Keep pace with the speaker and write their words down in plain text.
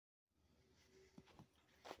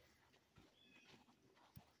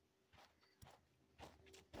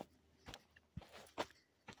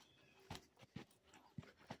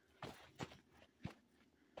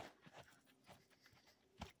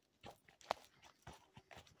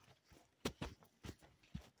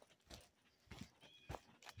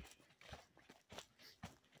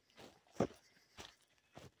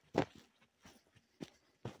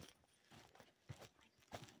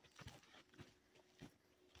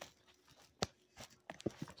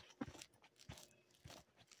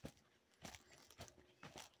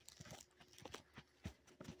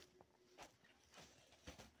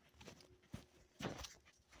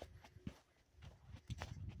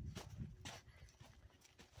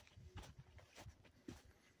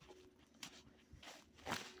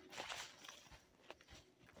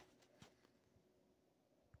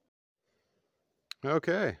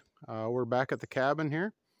Okay, we're back at the cabin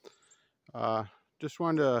here. Uh, just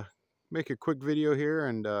wanted to make a quick video here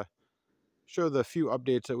and show the few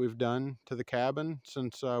updates that we've done to the cabin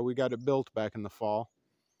since we got it built back in the fall.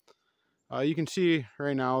 You can see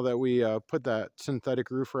right now that we put that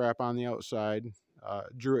synthetic roof wrap on the outside,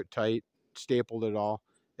 drew it tight, stapled it all.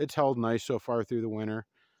 It's held nice so far through the winter.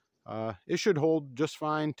 It should hold just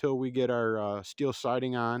fine till we get our steel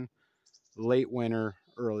siding on late winter,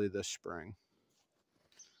 early this spring.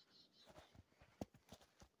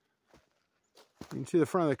 You can see the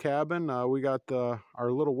front of the cabin. We got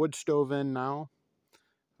our little wood stove in now.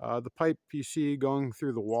 The pipe you see going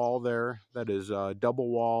through the wall there, that is double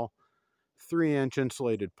wall, 3-inch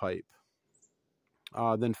insulated pipe.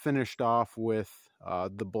 Then finished off with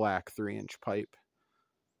the black 3-inch pipe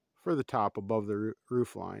for the top above the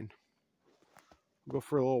roof line. We'll go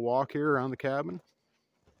for a little walk here around the cabin.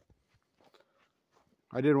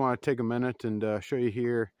 I did want to take a minute and show you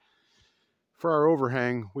here. For our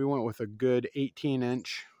overhang, we went with a good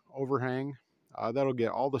 18-inch overhang. That'll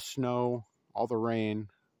get all the snow, all the rain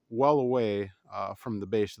well away from the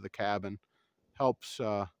base of the cabin. Helps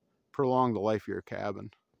prolong the life of your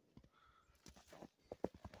cabin.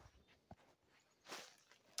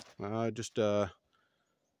 Just a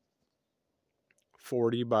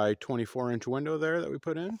 40 by 24-inch window there that we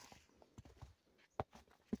put in.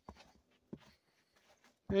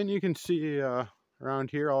 And you can see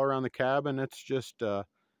around here, all around the cabin, it's just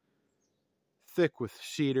thick with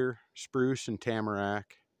cedar, spruce, and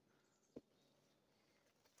tamarack.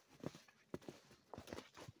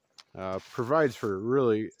 Provides for a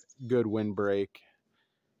really good windbreak.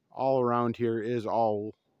 All around here is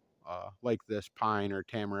all like this, pine or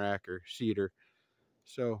tamarack or cedar.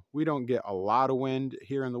 So we don't get a lot of wind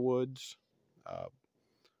here in the woods.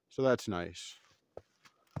 So that's nice.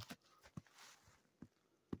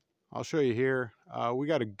 I'll show you here. We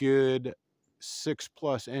got a good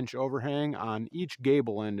 6+ inch overhang on each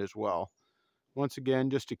gable end as well. Once again,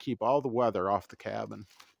 just to keep all the weather off the cabin.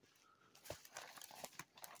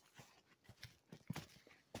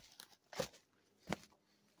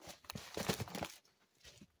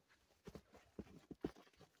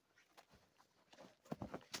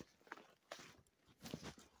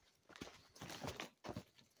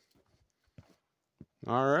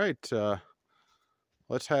 All right.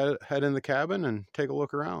 Let's head in the cabin and take a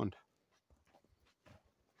look around.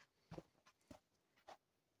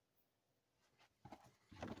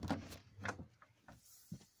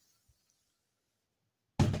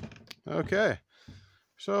 Okay,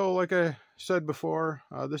 so like I said before,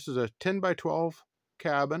 this is a 10 by 12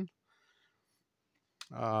 cabin,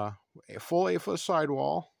 a full 8-foot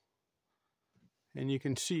sidewall, and you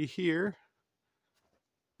can see here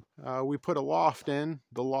we put a loft in.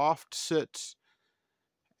 The loft sits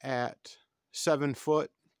at 7 foot.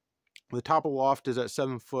 The top of the loft is at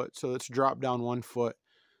 7 foot, so it's dropped down 1 foot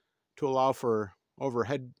to allow for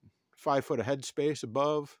overhead 5 foot of head space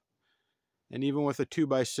above. And even with a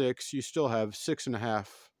 2x6, you still have 6.5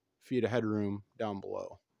 feet of headroom down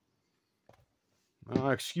below.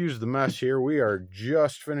 Excuse the mess here. We are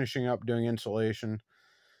just finishing up doing insulation.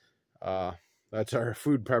 That's our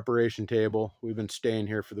food preparation table. We've been staying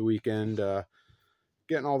here for the weekend,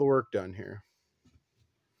 getting all the work done here.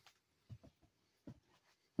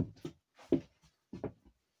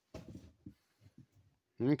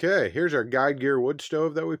 Okay, here's our guide gear wood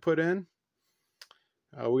stove that we put in.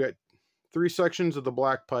 We got 3 sections of the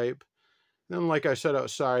black pipe. Then, like I said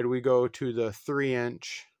outside, we go to the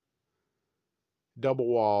 3-inch double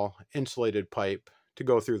wall insulated pipe to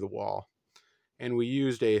go through the wall. And we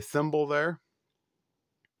used a thimble there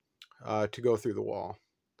to go through the wall.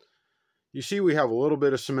 You see we have a little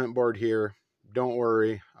bit of cement board here. Don't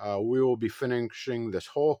worry, we will be finishing this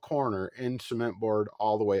whole corner in cement board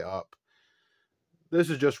all the way up. This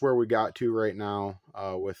is just where we got to right now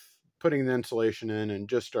with putting the insulation in and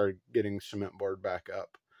just started getting cement board back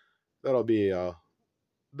up. That'll be the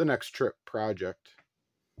next trip project.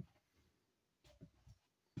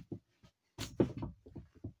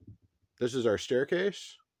 This is our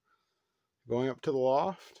staircase going up to the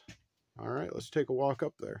loft. All right, let's take a walk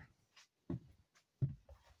up there.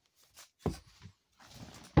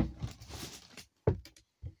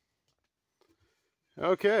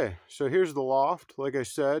 Okay, so here's the loft. Like I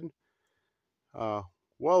said, well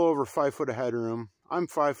over 5 foot of headroom. I'm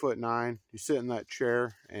 5'9". You sit in that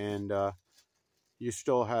chair and you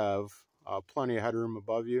still have plenty of headroom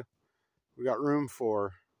above you. We got room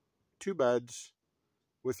for 2 beds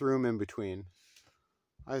with room in between.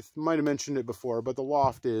 I might have mentioned it before, but the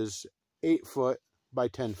loft is 8 foot by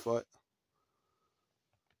 10 foot.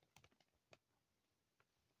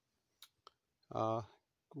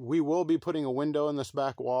 We will be putting a window in this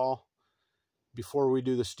back wall before we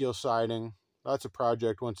do the steel siding. That's a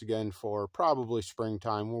project, once again, for probably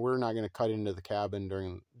springtime. We're not going to cut into the cabin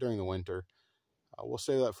during the winter. We'll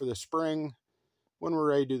save that for the spring when we're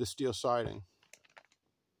ready to do the steel siding.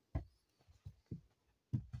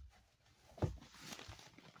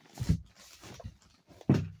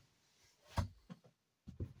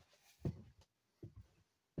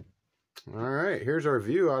 All right, here's our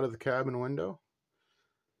view out of the cabin window.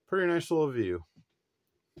 Pretty nice little view.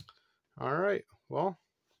 All right, well,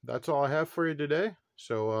 that's all I have for you today.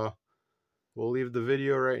 So we'll leave the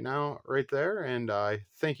video right there, and I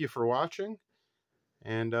thank you for watching,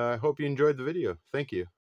 and I hope you enjoyed the video. Thank you.